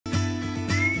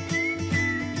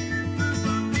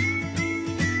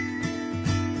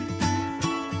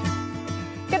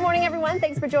everyone.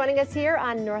 Thanks for joining us here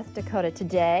on North Dakota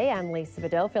Today. I'm Lisa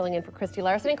Bedell, filling in for Christy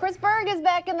Larson, and Chris Berg is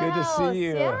back in the house. Good to see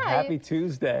you. Yeah. Happy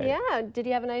Tuesday. Yeah. Did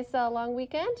you have a nice long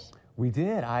weekend? We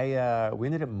did. We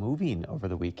ended up moving over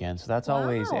the weekend, so that's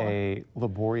always a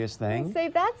laborious thing. I say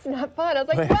that's not fun. I was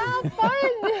like, well,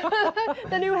 fun.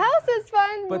 The new house is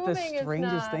fun. But moving the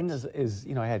strangest thing is,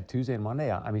 you know, I had Tuesday and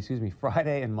Monday.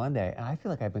 Friday and Monday, and I feel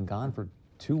like I've been gone for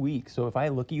 2 weeks. So if I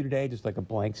look at you today, just like a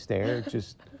blank stare,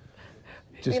 just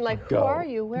I mean, like, go. who are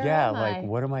you? Where am I? Like,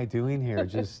 what am I doing here?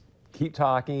 Just keep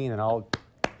talking, and I'll.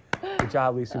 Good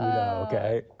job, Lisa Bedell.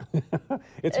 Okay.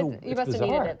 You must have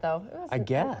needed it, though. I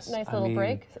guess. Nice little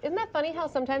break. Isn't that funny how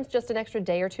sometimes just an extra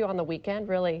day or two on the weekend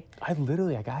really? I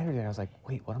got here today. I was like,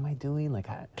 wait, what am I doing? Like,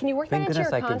 can you work that into your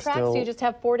contract so you just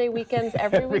have 4-day weekends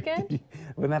every weekend?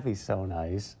 Wouldn't that be so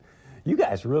nice? You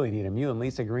guys really need them. You and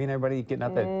Lisa Green, everybody getting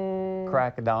up at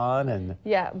crack of dawn and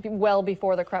well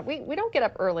before the crack. We don't get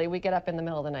up early. We get up in the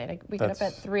middle of the night. We get up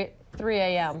at 3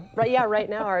 a.m. Right? Yeah. Right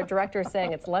now, our director is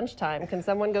saying it's lunchtime. Can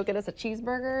someone go get us a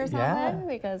cheeseburger or something? Yeah.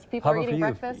 Because people are eating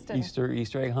breakfast. And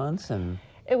Easter egg hunts and.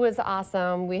 It was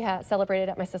awesome. We celebrated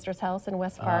at my sister's house in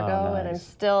West Fargo, and I'm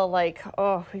still like,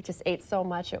 we just ate so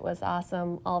much. It was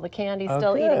awesome. All the candy,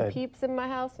 still eating Peeps in my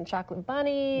house and chocolate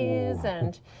bunnies,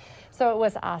 and so it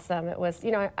was awesome. It was,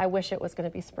 you know, I wish it was going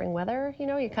to be spring weather. You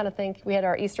know, you kind of think we had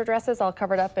our Easter dresses all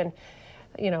covered up in,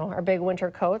 you know, our big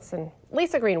winter coats, and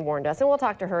Lisa Green warned us, and we'll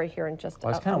talk to her here in just a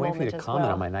moment. I was kind of waiting for you to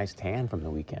comment on my nice tan from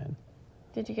the weekend.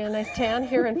 Did you get a nice tan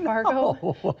here in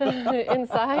Fargo?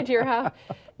 Inside your house?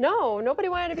 No, nobody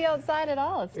wanted to be outside at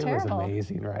all. It's terrible. It was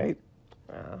amazing, right?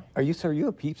 Are you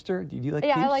a Peepster? Do you like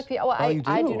Peeps? Yeah, I like Peeps. Well,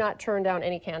 I do not turn down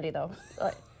any candy, though.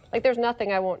 Like, there's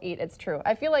nothing I won't eat. It's true.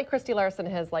 I feel like Christy Larson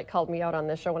has, like, called me out on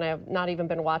this show when I have not even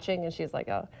been watching, and she's like,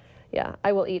 oh, yeah,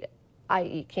 I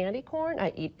eat candy corn,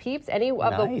 I eat Peeps, any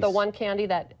of the one candy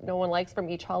that no one likes from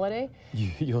each holiday.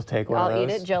 You'll take one of those? I'll eat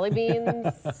it. Jelly beans,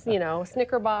 you know,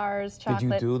 Snicker bars, chocolate.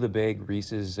 Did you do the big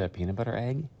Reese's peanut butter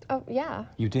egg? Oh, yeah.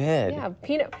 You did? Yeah,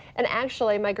 peanut. And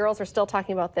actually, my girls are still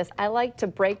talking about this. I like to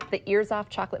break the ears off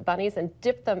chocolate bunnies and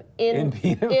dip them in the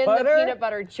peanut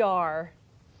butter jar.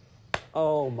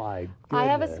 Oh, my goodness. I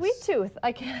have a sweet tooth.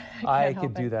 I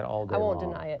could do that all day I won't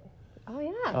long. deny it. Oh,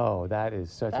 yeah. Oh, that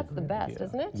is such That's the best, idea.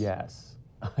 Isn't it? Yes.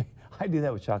 I do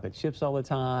that with chocolate chips all the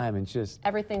time, and just...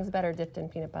 Everything's better dipped in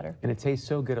peanut butter. And it tastes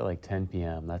so good at like 10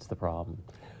 p.m. That's the problem.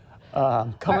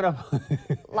 Coming up...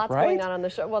 Lots going on the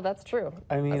show. Well, that's true.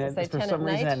 I mean, for some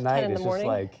reason at night, it's just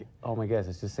like, oh my gosh,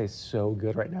 it just tastes so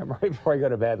good right now. Right before I go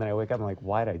to bed, and then I wake up, I'm like,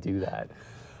 why did I do that?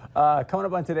 Coming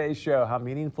up on today's show, how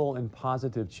meaningful and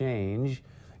positive change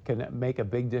can make a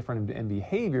big difference in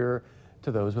behavior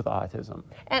to those with autism.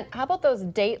 And how about those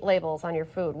date labels on your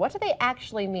food? What do they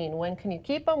actually mean? When can you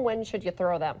keep them? When should you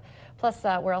throw them? Plus,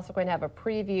 we're also going to have a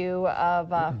preview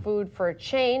of Food for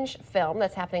Change film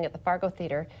that's happening at the Fargo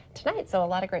Theater tonight. So a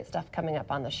lot of great stuff coming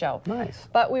up on the show. Nice.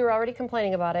 But we were already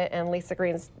complaining about it, and Lisa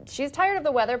she's tired of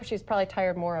the weather, but she's probably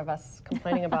tired more of us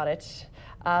complaining about it.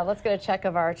 Let's get a check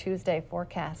of our Tuesday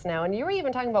forecast now. And you were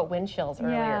even talking about wind chills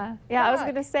earlier. Yeah, I was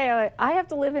going to say, I have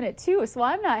to live in it too, so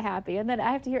I'm not happy. And then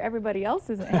I have to hear everybody else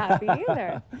isn't happy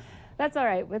either. That's all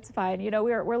right. It's fine. You know,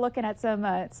 we're looking at some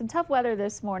tough weather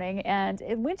this morning, and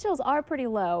wind chills are pretty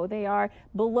low. They are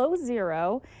below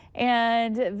 0,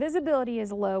 and visibility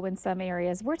is low in some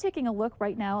areas. We're taking a look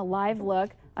right now, a live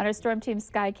look on our Storm Team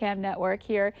Skycam network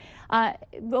here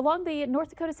along the North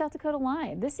Dakota-South Dakota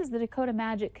line. This is the Dakota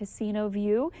Magic Casino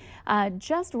view,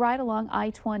 just right along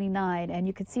I-29, and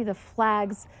you can see the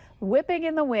flags whipping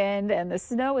in the wind, and the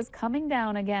snow is coming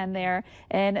down again there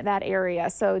in that area.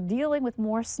 So dealing with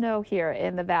more snow here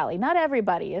in the valley. Not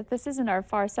everybody. This isn't our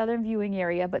far southern viewing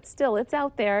area, but still it's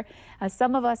out there.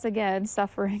 Some of us, again,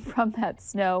 suffering from that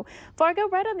snow. Fargo,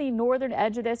 right on the northern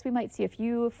edge of this, we might see a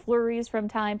few flurries from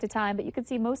time to time, but you can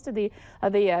see most of the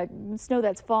snow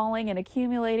that's falling and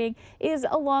accumulating is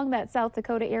along that South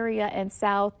Dakota area and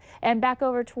south, and back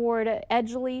over toward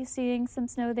Edgeley, seeing some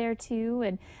snow there too.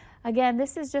 And again,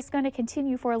 this is just going to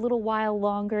continue for a little while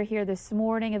longer here this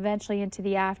morning, eventually into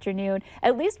the afternoon.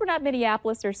 At least we're not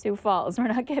Minneapolis or Sioux Falls. We're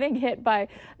not getting hit by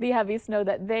the heavy snow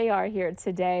that they are here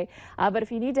today. But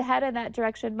if you need to head in that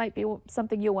direction, it might be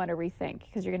something you'll want to rethink,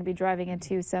 because you're going to be driving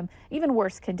into some even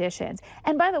worse conditions.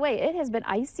 And by the way, it has been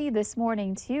icy this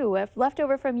morning too, left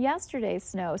over from yesterday's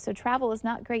snow. So travel is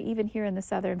not great even here in the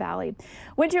Southern Valley.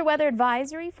 Winter weather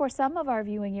advisory for some of our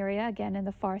viewing area, again in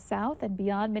the far south and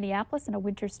beyond Minneapolis, and a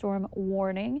winter storm thunderstorm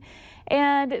warning.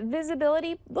 And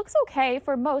visibility looks okay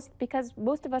for most because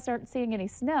most of us aren't seeing any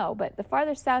snow. But the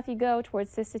farther south you go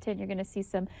towards Sisseton, you're going to see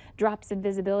some drops in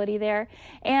visibility there.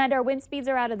 And our wind speeds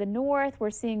are out of the north.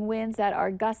 We're seeing winds that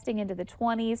are gusting into the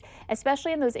 20s,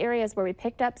 especially in those areas where we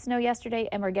picked up snow yesterday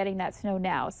and we're getting that snow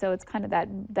now. So it's kind of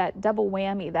that double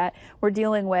whammy that we're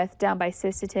dealing with down by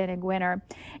Sisseton and Gwinner.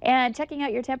 And checking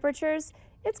out your temperatures,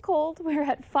 it's cold. We're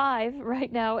at 5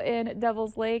 right now in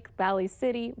Devil's Lake, Valley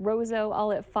City, Roseau,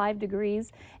 all at 5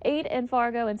 degrees, 8 in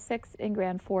Fargo and 6 in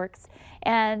Grand Forks.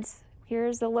 And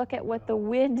here's a look at what the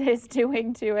wind is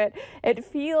doing to it. It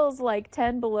feels like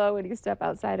 10 below when you step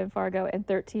outside in Fargo and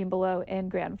 13 below in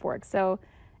Grand Forks. So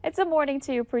it's a morning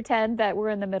to pretend that we're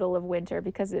in the middle of winter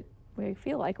because we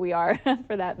feel like we are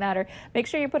for that matter. Make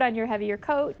sure you put on your heavier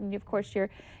coat and of course your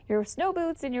snow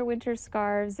boots and your winter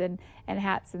scarves and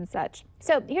hats and such.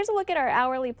 So here's a look at our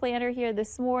hourly planner here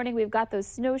this morning. We've got those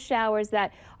snow showers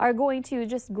that are going to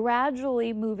just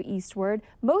gradually move eastward.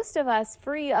 Most of us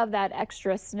free of that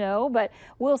extra snow, but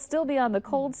we'll still be on the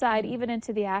cold side even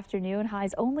into the afternoon.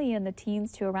 Highs only in the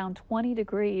teens to around 20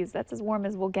 degrees. That's as warm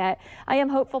as we'll get. I am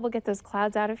hopeful we'll get those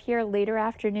clouds out of here later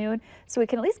afternoon so we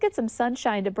can at least get some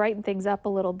sunshine to brighten things up a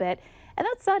little bit. And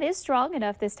that sun is strong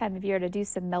enough this time of year to do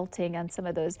some melting on some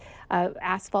of those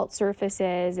asphalt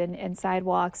surfaces and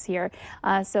sidewalks here.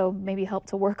 So maybe help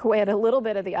to work away at a little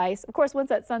bit of the ice. Of course, once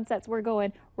that sun sets, we're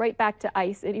going right back to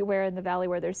ice anywhere in the valley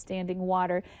where there's standing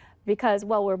water because,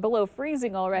 well, we're below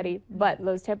freezing already, but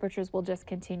those temperatures will just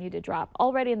continue to drop.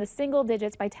 Already in the single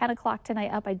digits by 10 o'clock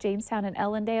tonight up by Jamestown and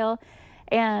Ellendale.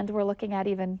 And we're looking at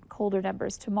even colder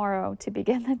numbers tomorrow to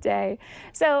begin the day.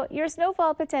 So your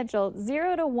snowfall potential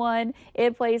 0 to 1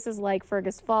 in places like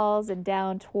Fergus Falls and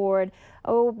down toward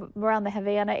around the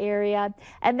Havana area.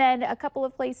 And then a couple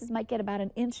of places might get about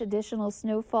an inch additional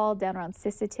snowfall down around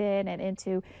Sisseton and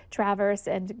into Traverse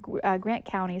and Grant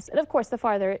counties. And of course, the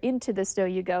farther into the snow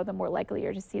you go, the more likely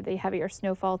you're to see the heavier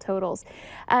snowfall totals.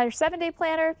 Our 7-day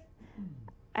planner,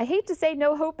 I hate to say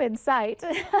no hope in sight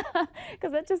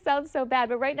because that just sounds so bad.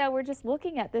 But right now we're just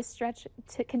looking at this stretch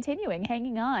continuing,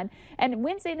 hanging on. And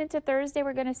Wednesday into Thursday,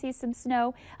 we're going to see some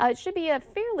snow. It should be a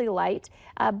fairly light,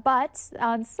 but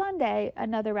on Sunday,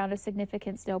 another round of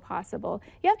significant snow possible.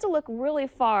 You have to look really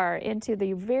far into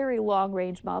the very long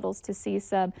range models to see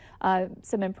some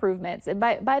improvements. And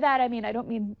by that, I mean, I don't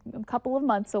mean a couple of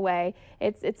months away.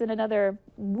 It's in another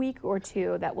week or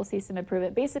two that we'll see some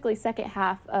improvement. Basically, second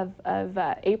half of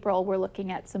April, we're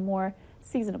looking at some more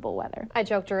seasonable weather. I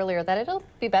joked earlier that it'll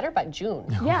be better by June.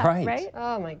 Yeah, right?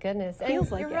 Oh my goodness. Feels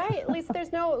and like you're it. right. At least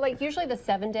there's no, like usually the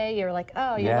 7-day, you're like,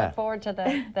 oh, you look forward to the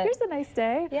here's a nice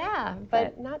day. Yeah,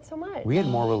 but not so much. We had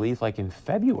more relief like in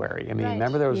February. I mean,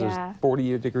 remember there was this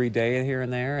 40-degree day here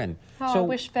and there, and so I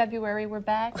wish February were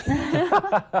back.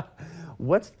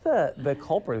 What's the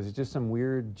culprit? Is it just some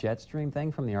weird jet stream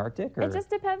thing from the Arctic? Or? It just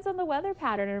depends on the weather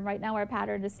pattern, and right now our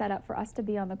pattern is set up for us to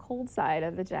be on the cold side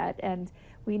of the jet, and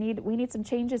we need some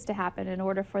changes to happen in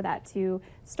order for that to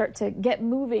start to get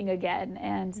moving again,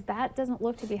 and that doesn't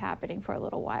look to be happening for a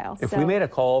little while. If we made a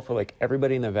call for like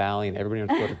everybody in the valley and everybody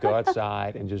to go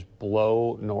outside and just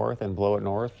blow north and blow it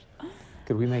north,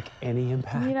 could we make any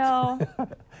impact? You know,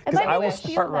 because I will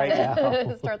start right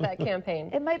now. Start that campaign.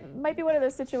 It might be one of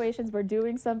those situations where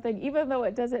doing something, even though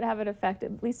it doesn't have an effect,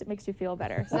 at least it makes you feel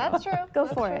better. So that's true. Go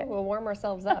for it. We'll warm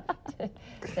ourselves up.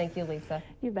 Thank you, Lisa.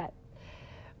 You bet.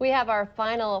 We have our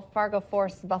final Fargo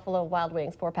Force Buffalo Wild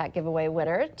Wings 4-pack giveaway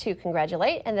winner to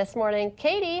congratulate. And this morning,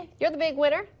 Katie, you're the big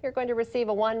winner. You're going to receive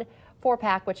a 1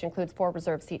 4-pack, which includes 4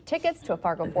 reserved seat tickets to a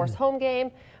Fargo Force home game,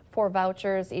 4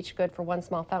 vouchers, each good for 1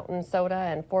 small fountain soda,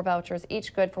 and 4 vouchers,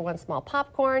 each good for 1 small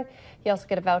popcorn. You also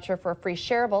get a voucher for a free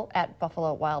shareable at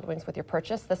Buffalo Wild Wings with your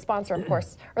purchase. The sponsor, of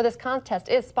course, or this contest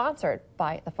is sponsored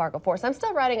by the Fargo Force. I'm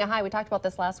still riding a high. We talked about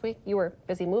this last week. You were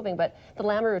busy moving, but the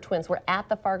Lamoureux twins were at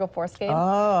the Fargo Force game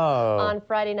on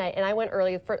Friday night, and I went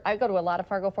early. I go to a lot of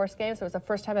Fargo Force games, so it was the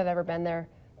first time I've ever been there,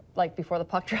 like before the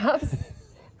puck drops.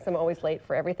 I'm always late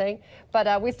for everything.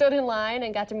 But we stood in line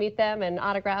and got to meet them and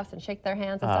autographs and shake their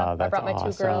hands and stuff. I brought my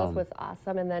 2 girls. It was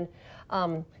awesome. And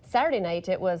then Saturday night,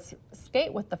 it was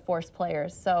skate with the Force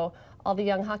players. So all the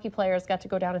young hockey players got to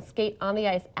go down and skate on the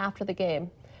ice after the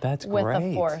game. That's with great.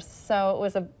 the Force. So it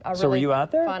was a really So were you out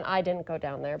there? Fun. I didn't go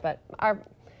down there, but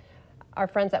our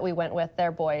friends that we went with,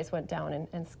 their boys went down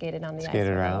and skated on the ice.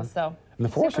 Skated around. So and the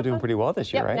Force are doing pretty well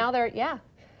this year, right? Now they're,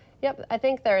 Yep, I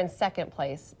think they're in second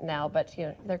place now, but you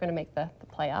know they're going to make the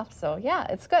playoffs. So yeah,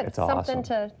 it's good. It's something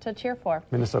awesome. to cheer for.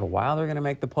 Minnesota Wild are going to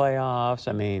make the playoffs.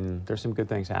 I mean, there's some good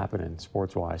things happening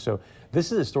sports-wise. So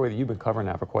this is a story that you've been covering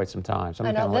now for quite some time. So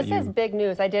I know this is big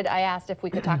news. I asked if we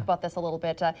could talk about this a little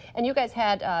bit, and you guys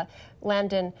had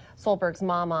Landon Solberg's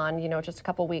mom on, you know, just a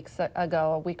couple weeks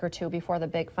ago, a week or two before the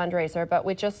big fundraiser. But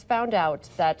we just found out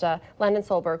that Landon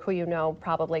Solberg, who you know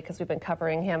probably because we've been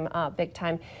covering him big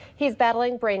time, he's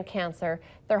battling brain cancer.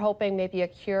 They're hoping maybe a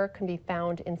cure can be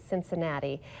found in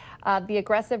Cincinnati. The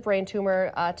aggressive brain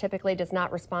tumor typically does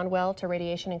not respond well to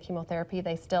radiation and chemotherapy.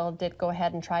 They still did go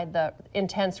ahead and try the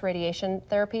intense radiation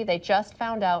therapy. They just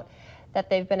found out that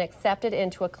they've been accepted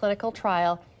into a clinical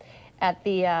trial at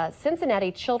the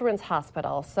Cincinnati Children's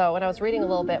Hospital. So when I was reading a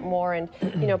little bit more, and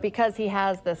you know, because he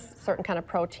has this certain kind of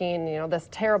protein, you know, this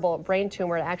terrible brain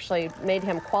tumor, it actually made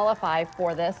him qualify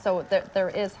for this. So there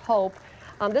is hope.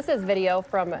 This is video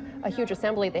from a huge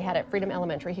assembly they had at Freedom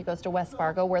Elementary. He goes to West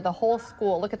Fargo, where the whole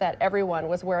school, look at that, everyone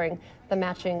was wearing the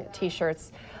matching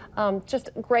t-shirts. Just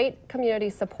great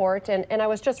community support. And I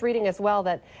was just reading as well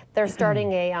that they're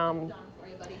starting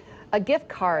a gift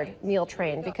card meal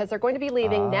train because they're going to be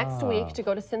leaving next week to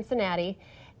go to Cincinnati,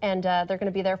 and they're going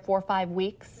to be there 4 or 5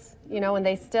 weeks. You know, and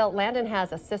Landon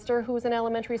has a sister who's in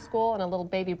elementary school and a little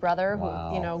baby brother who,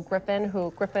 you know, Griffin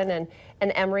and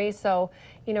Emery. So,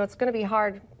 you know, it's going to be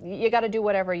hard. You got to do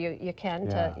whatever you can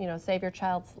to, you know, save your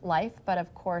child's life. But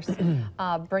of course,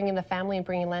 bringing the family and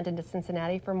bringing Landon to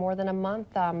Cincinnati for more than a month,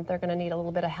 they're going to need a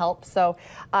little bit of help. So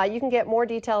you can get more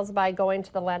details by going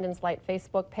to the Landon's Light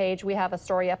Facebook page. We have a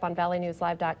story up on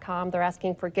valleynewslive.com. They're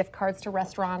asking for gift cards to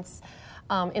restaurants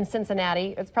in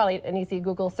Cincinnati. It's probably an easy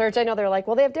Google search. I know they're like,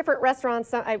 well, they have different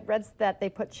restaurants. I read that they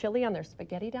put chili on their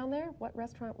spaghetti down there. What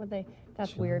restaurant would they?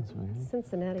 That's chili, weird.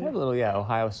 Cincinnati. Kind of a little,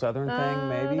 Ohio Southern thing,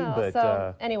 maybe. But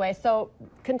so anyway, so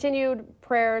continued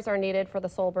prayers are needed for the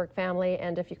Solberg family,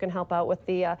 and if you can help out with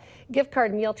the gift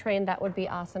card meal train, that would be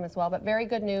awesome as well. But very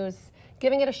good news.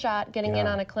 Giving it a shot, getting in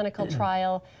on a clinical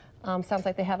trial. Sounds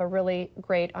like they have a really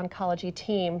great oncology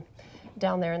team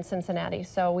down there in Cincinnati.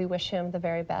 So we wish him the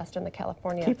very best in the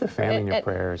California. Keep the family in your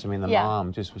prayers. I mean, the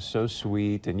mom just was so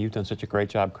sweet, and you've done such a great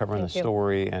job covering the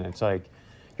story, and it's like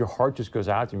your heart just goes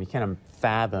out to him. You can't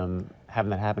fathom having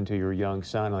that happen to your young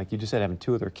son. Like you just said, having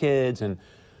 2 other kids, and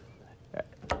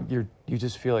you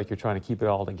just feel like you're trying to keep it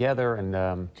all together,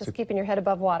 and just keeping your head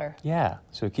above water. Yeah,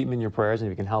 so keep him in your prayers, and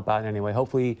if you can help out in any way,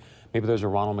 hopefully maybe there's a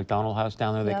Ronald McDonald House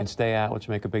down there they can stay at, which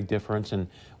will make a big difference. And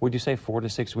would you say 4 to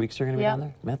 6 weeks you're going to be down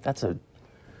there? Man, that's a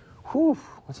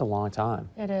long time.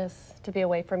 It is, to be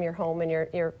away from your home and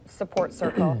your support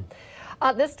circle.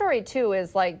 This story too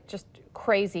is like just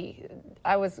crazy.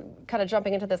 I was kind of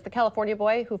jumping into this. The California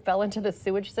boy who fell into the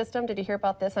sewage system. Did you hear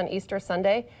about this on Easter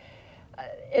Sunday?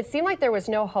 It seemed like there was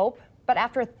no hope, but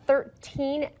after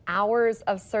 13 hours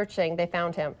of searching, they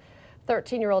found him.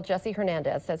 13-year-old Jesse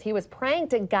Hernandez says he was praying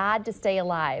to God to stay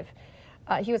alive.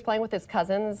 He was playing with his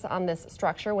cousins on this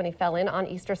structure when he fell in on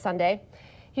Easter Sunday.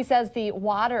 He says the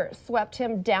water swept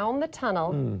him down the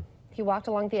tunnel. He walked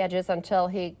along the edges until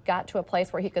he got to a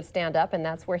place where he could stand up, and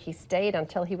that's where he stayed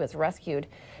until he was rescued.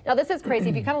 Now, this is crazy.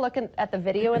 If you kind of look at the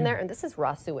video in there, and this is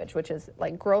raw sewage, which is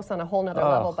like gross on a whole nother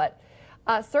level, but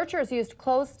searchers used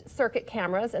closed-circuit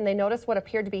cameras, and they noticed what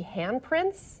appeared to be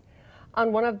handprints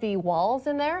on one of the walls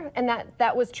in there, and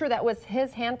that was true. That was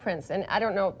his handprints, and I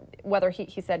don't know whether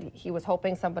he said he was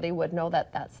hoping somebody would know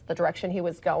that that's the direction he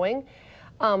was going,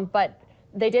 but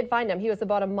they did find him. He was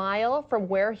about a mile from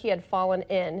where he had fallen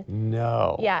in.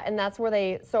 No. Yeah, and that's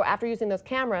where so after using those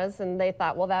cameras, and they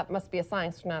thought, well, that must be a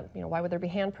sign. So not, why would there be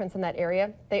handprints in that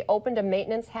area? They opened a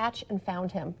maintenance hatch and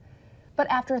found him. But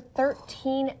after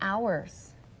 13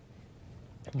 hours,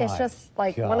 it's just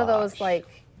like one of those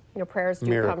prayers do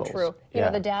Miracles. come true. You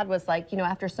know, the dad was like,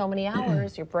 after so many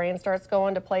hours, your brain starts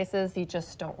going to places you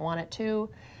just don't want it to,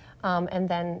 and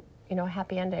then,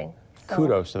 happy ending. So,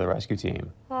 kudos to the rescue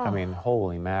team. I mean,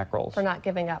 holy mackerels. For not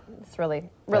giving up. It's really,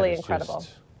 really incredible.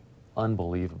 Just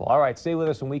unbelievable. All right, stay with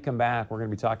us. When we come back, we're going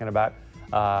to be talking about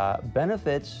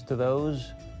benefits to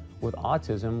those with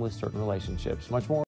autism with certain relationships. Much more.